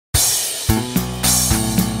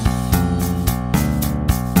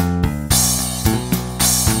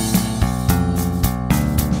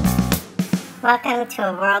Welcome to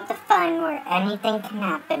a world of fun where anything can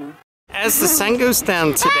happen. As the sun goes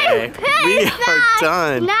down today, we are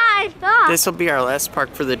done. This will be our last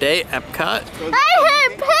park for the day, Epcot. I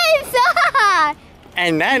heard pizza!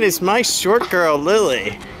 And that is my short girl,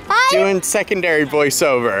 Lily, doing secondary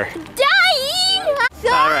voiceover. Dying!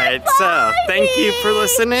 Alright, so thank you for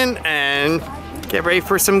listening and get ready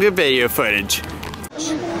for some good video footage.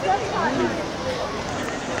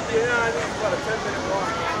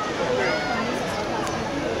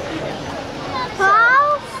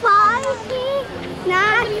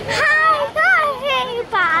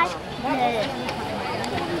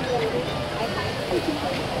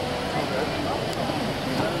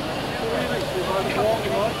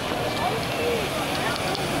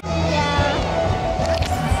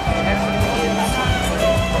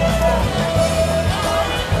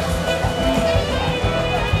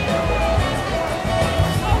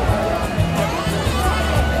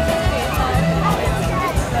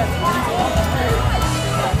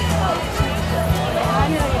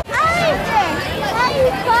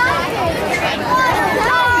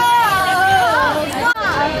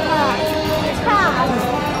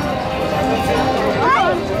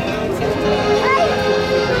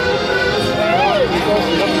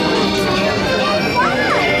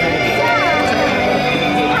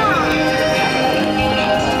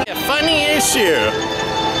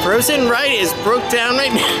 Frozen ride is broke down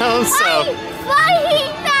right now, so...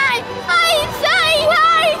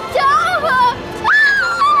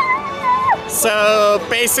 So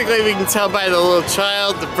basically we can tell by the little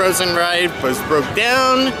child the Frozen ride was broke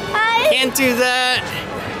down. Can't do that.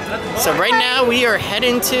 So right now we are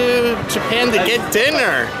heading to Japan to get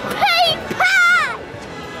dinner.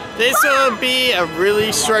 This will be a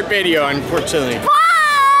really short video, unfortunately.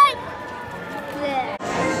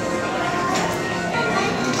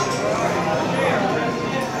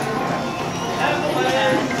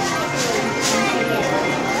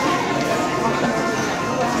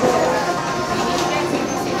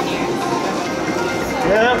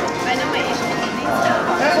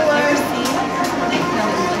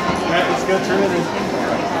 Let's go turn it in.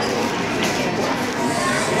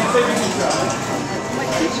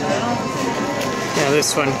 Now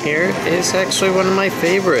this one here is actually one of my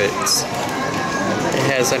favorites. It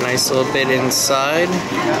has a nice little bit inside,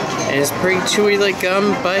 and it's pretty chewy like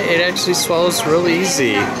gum, but it actually swallows real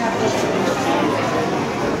easy.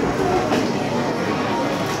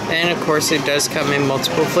 And of course it does come in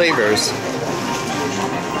multiple flavors.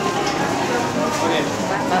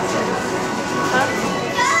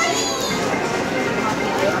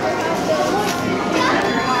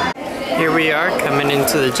 Here we are coming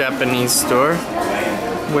into the Japanese store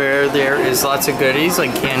where there is lots of goodies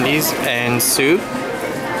like candies and soup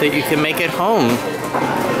that you can make at home.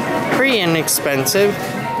 Pretty inexpensive,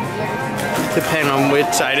 depending on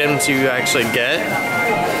which items you actually get.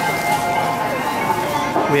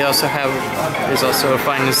 We also have, there's also a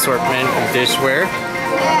fine assortment of dishware.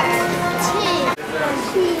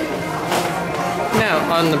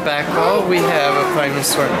 Now on the back wall we have a fine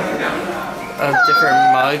assortment of different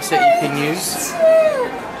mugs that you can use.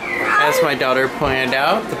 As my daughter pointed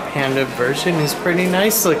out, the panda version is pretty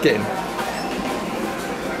nice looking.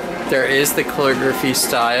 There is the calligraphy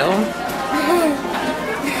style.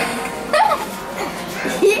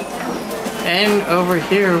 And over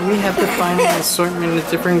here we have the fine assortment of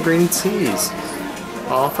different green teas.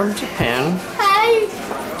 All from Japan.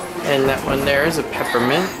 And that one there is a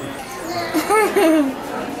peppermint.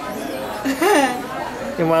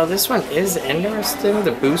 And while this one is interesting,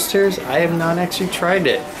 the boosters, I have not actually tried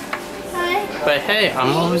it. But hey,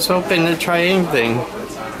 I'm always hoping to try anything.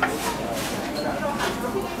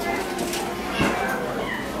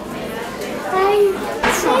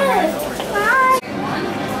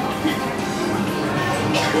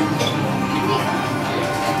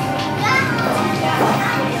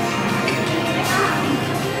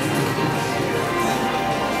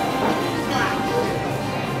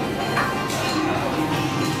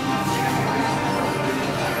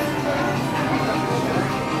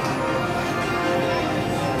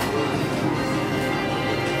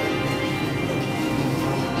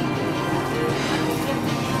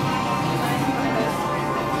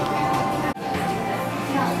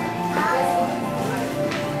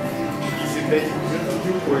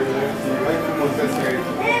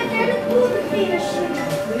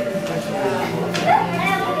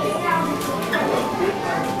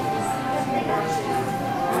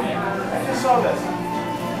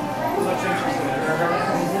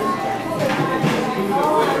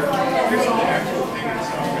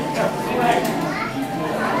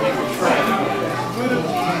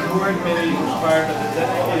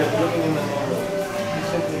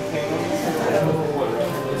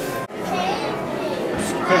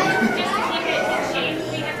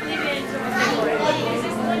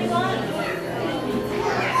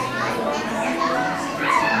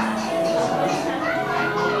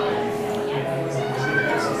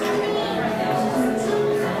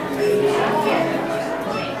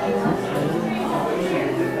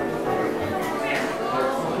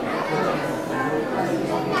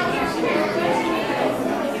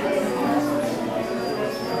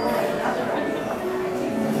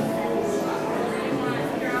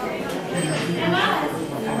 I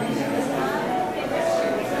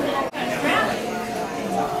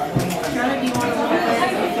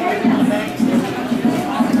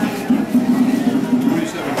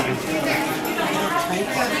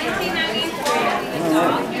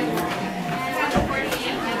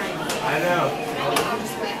know.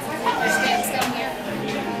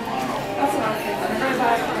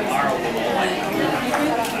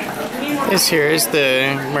 This here is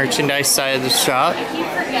the merchandise side of the shop,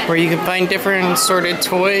 where you can find different assorted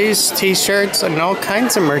toys, t-shirts, and all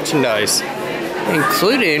kinds of merchandise,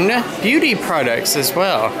 including beauty products as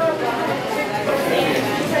well.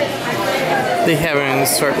 They have an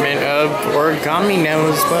assortment of origami now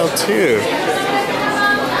as well too.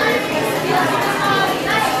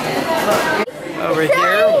 Over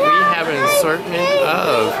here we have an assortment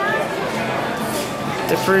of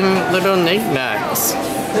different little knickknacks.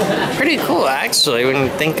 Pretty cool actually when you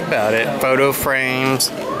think about it. Photo frames,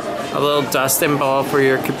 a little dusting ball for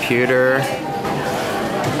your computer,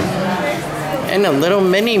 and a little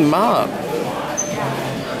mini mop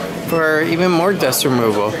for even more dust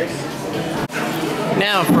removal.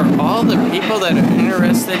 Now for all the people that are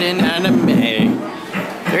interested in anime,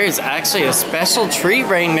 there is actually a special treat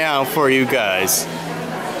right now for you guys.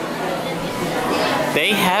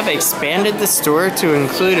 They have expanded the store to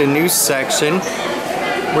include a new section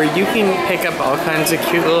where you can pick up all kinds of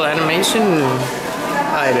cute little animation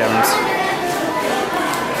items.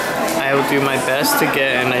 I will do my best to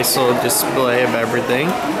get a nice little display of everything.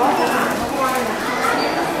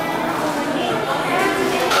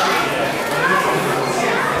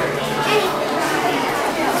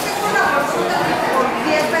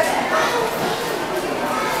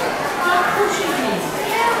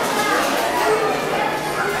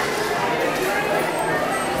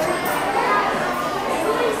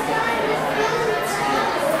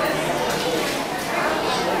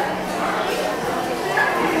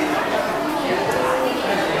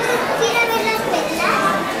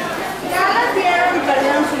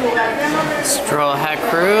 Straw Hat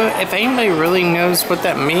Crew. If anybody really knows what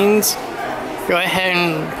that means, go ahead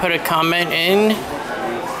and put a comment in,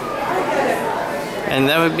 and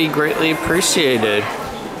that would be greatly appreciated.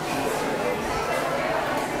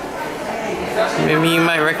 Maybe you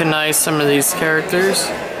might recognize some of these characters.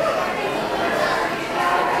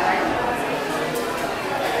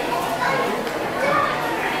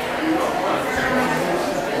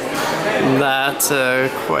 That's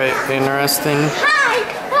quite interesting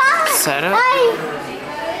setup.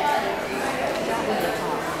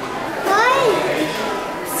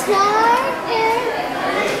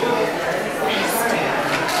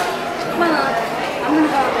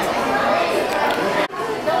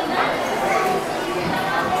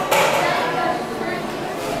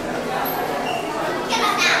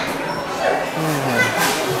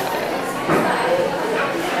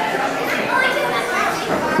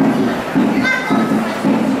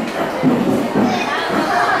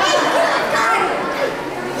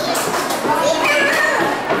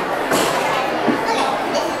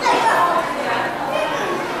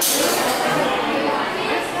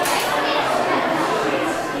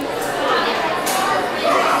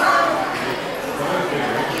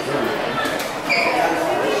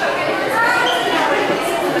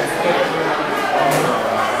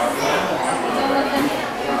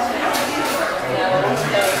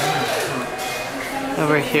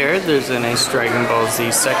 Over here, there's a nice Dragon Ball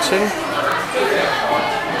Z section.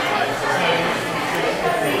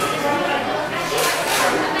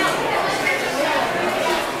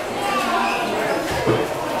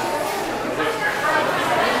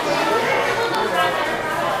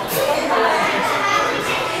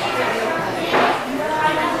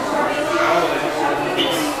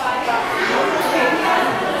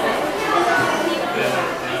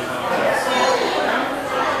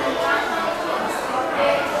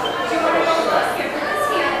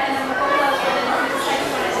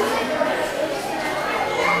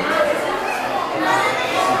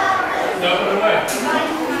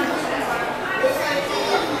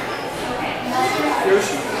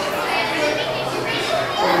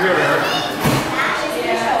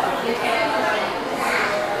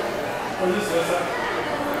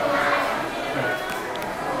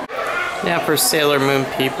 Now for Sailor Moon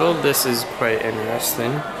people, this is quite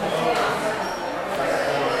interesting.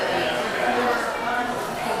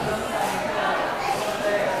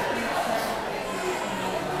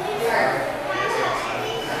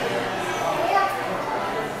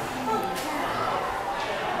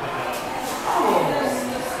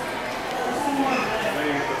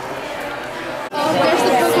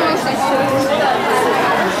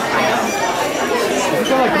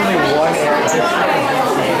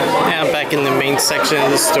 Now back in in the main section of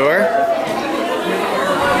the store.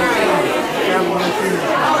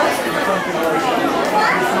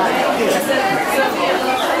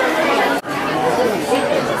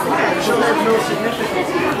 She'll have no significance.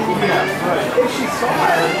 Yeah, right. If she saw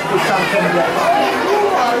it for something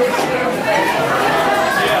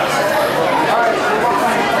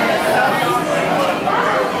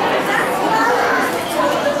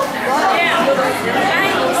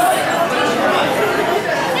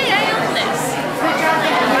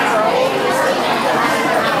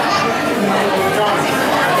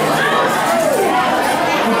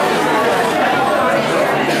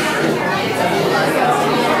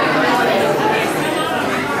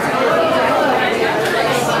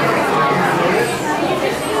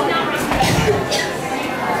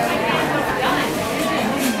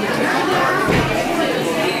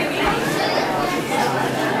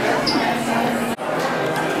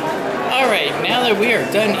now that we are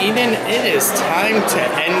done eating, it is time to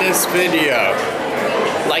end this video.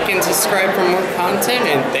 Like and subscribe for more content,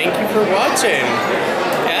 and thank you for watching.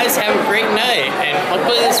 Guys, have a great night, and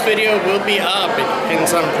hopefully this video will be up. It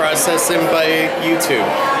depends on processing by YouTube.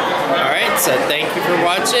 Alright, so thank you for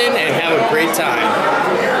watching, and have a great time.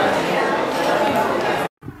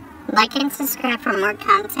 Like and subscribe for more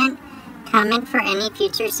content. Comment for any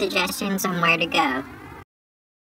future suggestions on where to go.